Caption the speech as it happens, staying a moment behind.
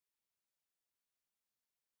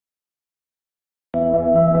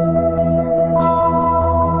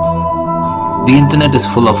The internet is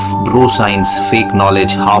full of bro science, fake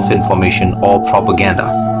knowledge, half information, or propaganda.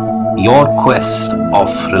 Your quest of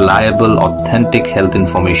reliable, authentic health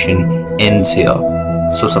information ends here.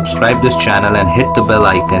 So subscribe this channel and hit the bell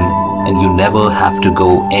icon, and you never have to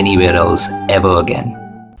go anywhere else ever again.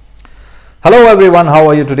 Hello everyone, how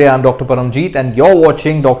are you today? I'm Dr. Paramjeet and you're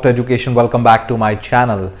watching Dr. Education. Welcome back to my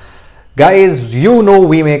channel. Guys, you know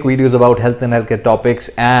we make videos about health and healthcare topics,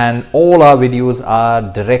 and all our videos are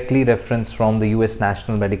directly referenced from the US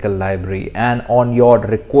National Medical Library. And on your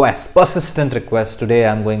request, persistent request, today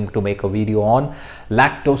I'm going to make a video on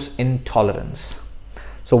lactose intolerance.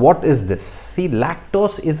 So what is this? See,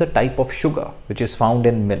 lactose is a type of sugar which is found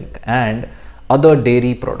in milk and other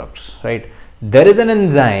dairy products, right? There is an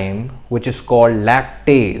enzyme which is called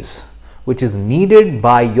lactase, which is needed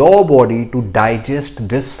by your body to digest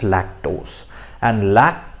this lactose, and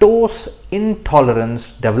lactose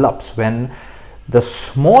intolerance develops when the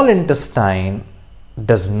small intestine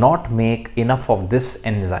does not make enough of this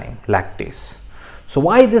enzyme lactase. So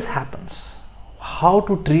why this happens, how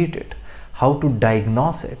to treat it, how to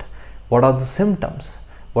diagnose it, what are the symptoms,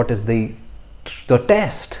 what is the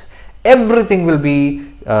test, everything will be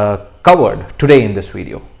covered today in this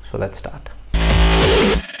video. So let's start.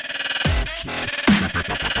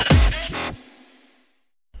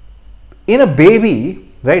 In a baby,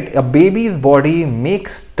 right, a baby's body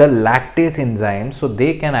makes the lactase enzyme so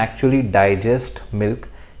they can actually digest milk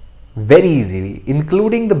very easily,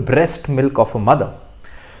 including the breast milk of a mother.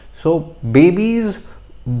 So babies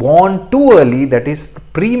born too early, that is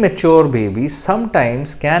premature babies,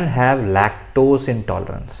 sometimes can have lactose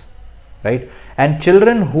intolerance, right? And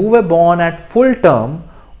children who were born at full term,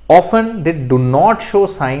 often they do not show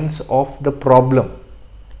signs of the problem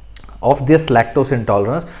of this lactose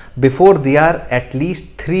intolerance before they are at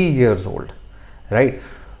least 3 years old, right?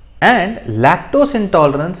 And lactose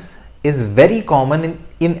intolerance is very common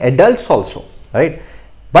in adults also, right?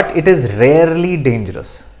 But it is rarely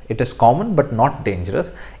dangerous. It is common but not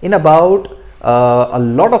dangerous. In about a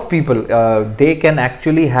lot of people, they can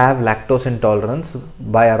actually have lactose intolerance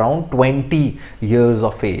by around 20 years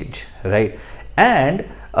of age, right? And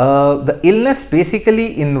the illness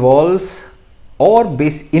basically involves or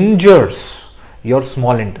injures your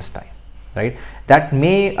small intestine, right? That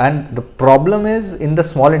may, and the problem is in the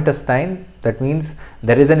small intestine, that means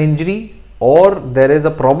there is an injury or there is a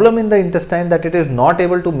problem in the intestine that it is not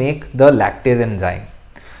able to make the lactase enzyme,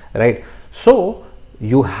 right? So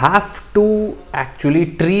you have to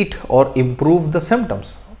actually treat or improve the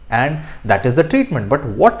symptoms, and that is the treatment. But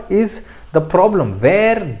what is the problem?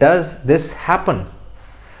 Where does this happen?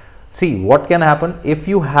 See, what can happen if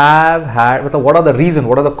you have had, what are the reasons,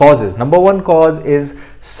 what are the causes? Number one cause is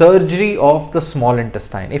surgery of the small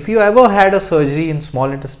intestine. If you ever had a surgery in small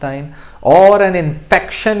intestine or an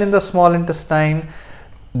infection in the small intestine,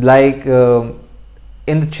 like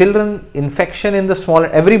in the children, infection in the small,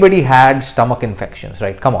 everybody had stomach infections,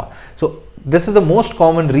 right? Come on. So this is the most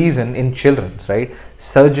common reason in children, right?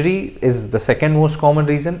 Surgery is the second most common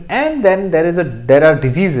reason, and then there are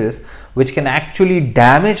diseases which can actually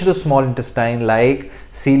damage the small intestine, like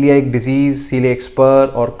celiac disease, celiac spur,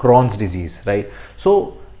 or Crohn's disease, right?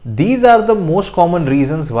 So these are the most common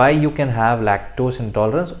reasons why you can have lactose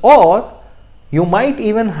intolerance, or you might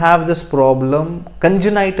even have this problem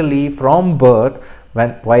congenitally from birth,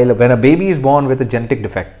 when a baby is born with a genetic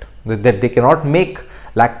defect that they cannot make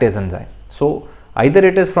lactase enzyme. So either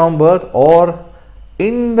it is from birth or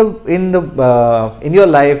in your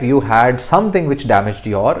life you had something which damaged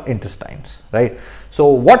your intestines, right? So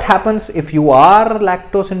what happens if you are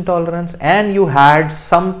lactose intolerant and you had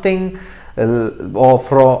something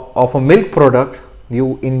of a milk product,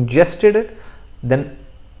 you ingested it, then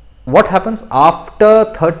what happens? After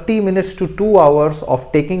 30 minutes to 2 hours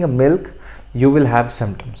of taking a milk, you will have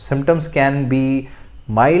symptoms. Symptoms can be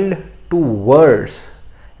mild to worse,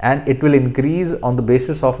 and it will increase on the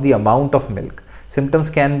basis of the amount of milk. Symptoms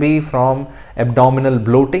can be from abdominal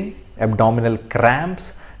bloating, abdominal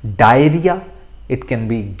cramps, diarrhea. It can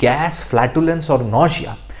be gas, flatulence, or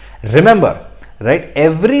nausea. Remember, right,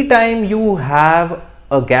 every time you have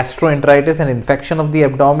a gastroenteritis, an infection of the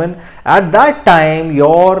abdomen, at that time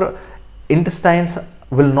your intestines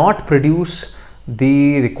will not produce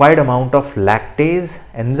the required amount of lactase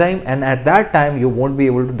enzyme, and at that time you won't be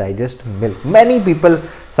able to digest milk. Many people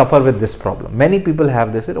suffer with this problem. Many people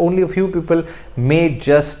have this. Only a few people may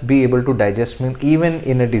just be able to digest milk, even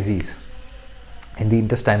in a disease, in the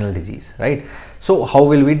intestinal disease, right? So how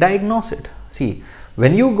will we diagnose it? See,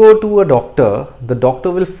 when you go to a doctor, the doctor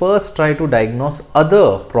will first try to diagnose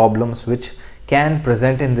other problems which can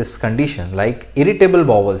present in this condition, like irritable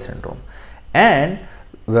bowel syndrome. And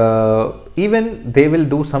even they will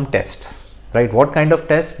do some tests, right? What kind of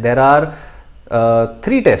tests? There are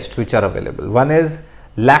 3 tests which are available. One is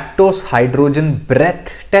lactose hydrogen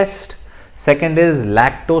breath test, second is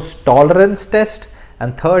lactose tolerance test,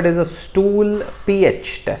 and third is a stool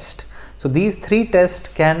pH test. So these 3 tests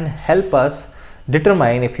can help us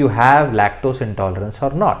determine if you have lactose intolerance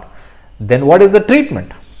or not. Then what is the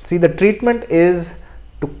treatment? See, the treatment is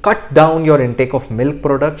to cut down your intake of milk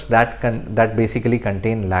products that basically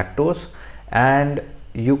contain lactose, and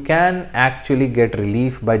you can actually get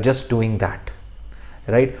relief by just doing that,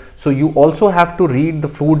 right? So you also have to read the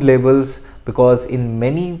food labels, because in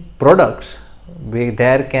many products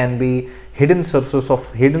there can be hidden sources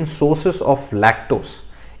of lactose,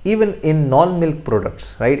 even in non-milk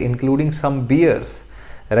products, right, including some beers,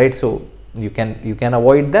 right? So you can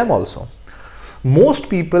avoid them also. Most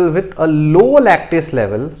people with a low lactase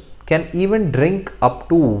level can even drink up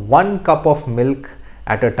to 1 cup of milk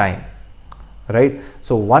at a time, right?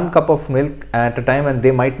 So 1 cup of milk at a time, and they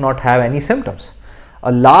might not have any symptoms.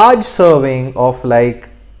 A large serving of like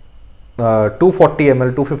 240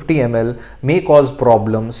 ml, 250 ml may cause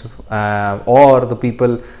problems, or the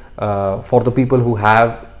people for the people who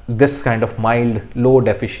have this kind of mild low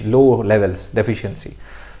levels deficiency.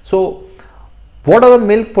 So what are the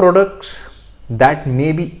milk products that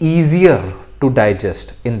may be easier to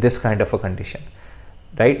digest in this kind of a condition,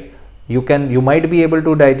 right? You might be able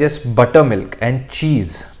to digest buttermilk and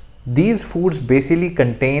cheese. These foods basically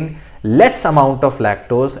contain less amount of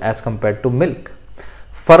lactose as compared to milk.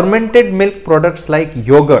 Fermented milk products like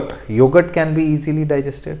yogurt can be easily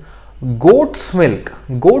digested. Goat's milk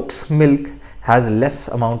has less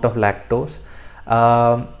amount of lactose.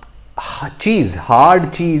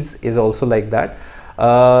 Hard cheese is also like that.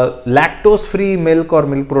 Lactose free milk or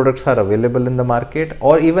milk products are available in the market,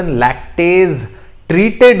 or even lactase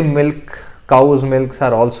treated milk, cow's milks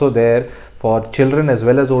are also there for children as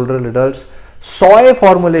well as older adults. Soy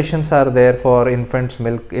formulations are there for infants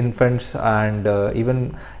and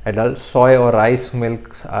even adults. Soy or rice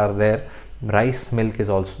milks are there. Rice milk is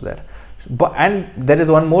also there. And there is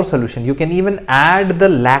one more solution. You can even add the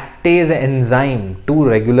lactase enzyme to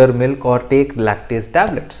regular milk, or take lactase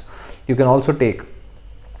tablets. You can also take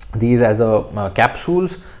these as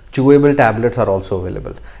capsules. Chewable tablets are also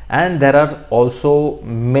available, and there are also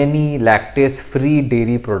many lactase free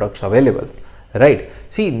dairy products available, right?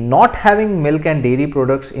 See, not having milk and dairy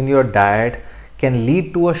products in your diet can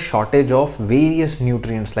lead to a shortage of various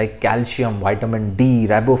nutrients like calcium, vitamin D,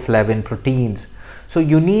 riboflavin, proteins. So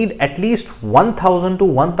you need at least 1000 to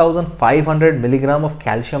 1500 milligram of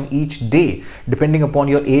calcium each day, depending upon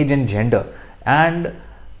your age and gender, and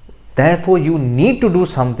therefore you need to do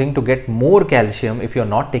something to get more calcium if you're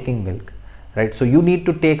not taking milk, right? So you need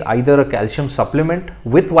to take either a calcium supplement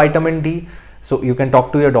with vitamin D, so you can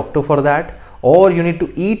talk to your doctor for that, or you need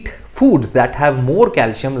to eat foods that have more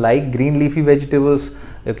calcium like green leafy vegetables.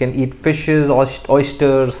 You can eat fishes,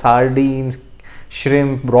 oysters, sardines,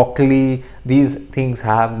 shrimp, broccoli. These things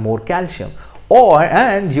have more calcium.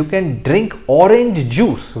 And you can drink orange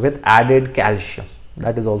juice with added calcium.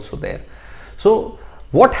 That is also there. So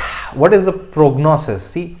what is the prognosis?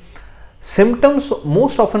 See, symptoms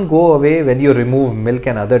most often go away when you remove milk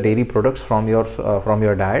and other dairy products from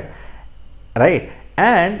your diet, right?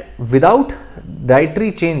 And without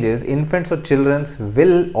dietary changes, infants or children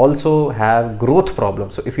will also have growth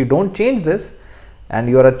problems. So if you don't change this, and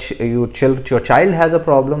your child has a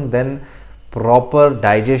problem, then proper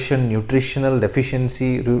digestion, nutritional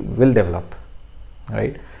deficiency will develop,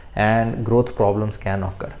 right? And growth problems can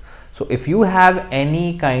occur. So if you have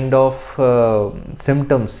any kind of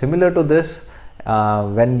symptoms similar to this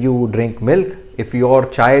when you drink milk, if your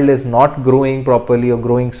child is not growing properly or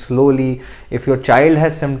growing slowly, if your child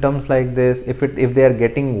has symptoms like this, if they are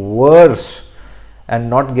getting worse and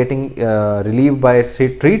not getting relieved by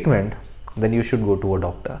say treatment, then you should go to a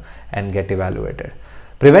doctor and get evaluated.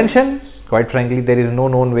 Prevention, quite frankly, there is no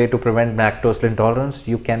known way to prevent lactose intolerance.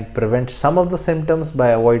 You can prevent some of the symptoms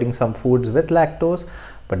by avoiding some foods with lactose,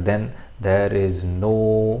 but then there is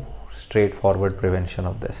no straightforward prevention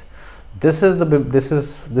of this. This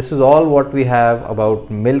is all what we have about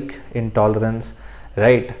milk intolerance,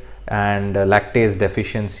 right, and lactase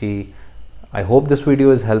deficiency. I hope this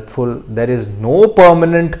video is helpful. There is no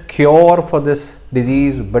permanent cure for this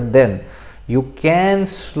disease, but then you can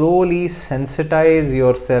slowly sensitize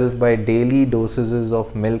yourself by daily dosages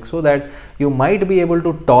of milk, so that you might be able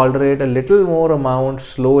to tolerate a little more amount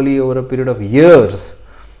slowly over a period of years.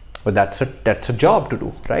 But that's a job to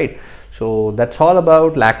do, right? So that's all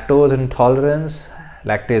about lactose intolerance,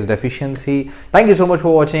 lactase deficiency. Thank you so much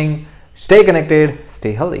for watching. Stay connected,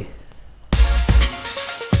 stay healthy.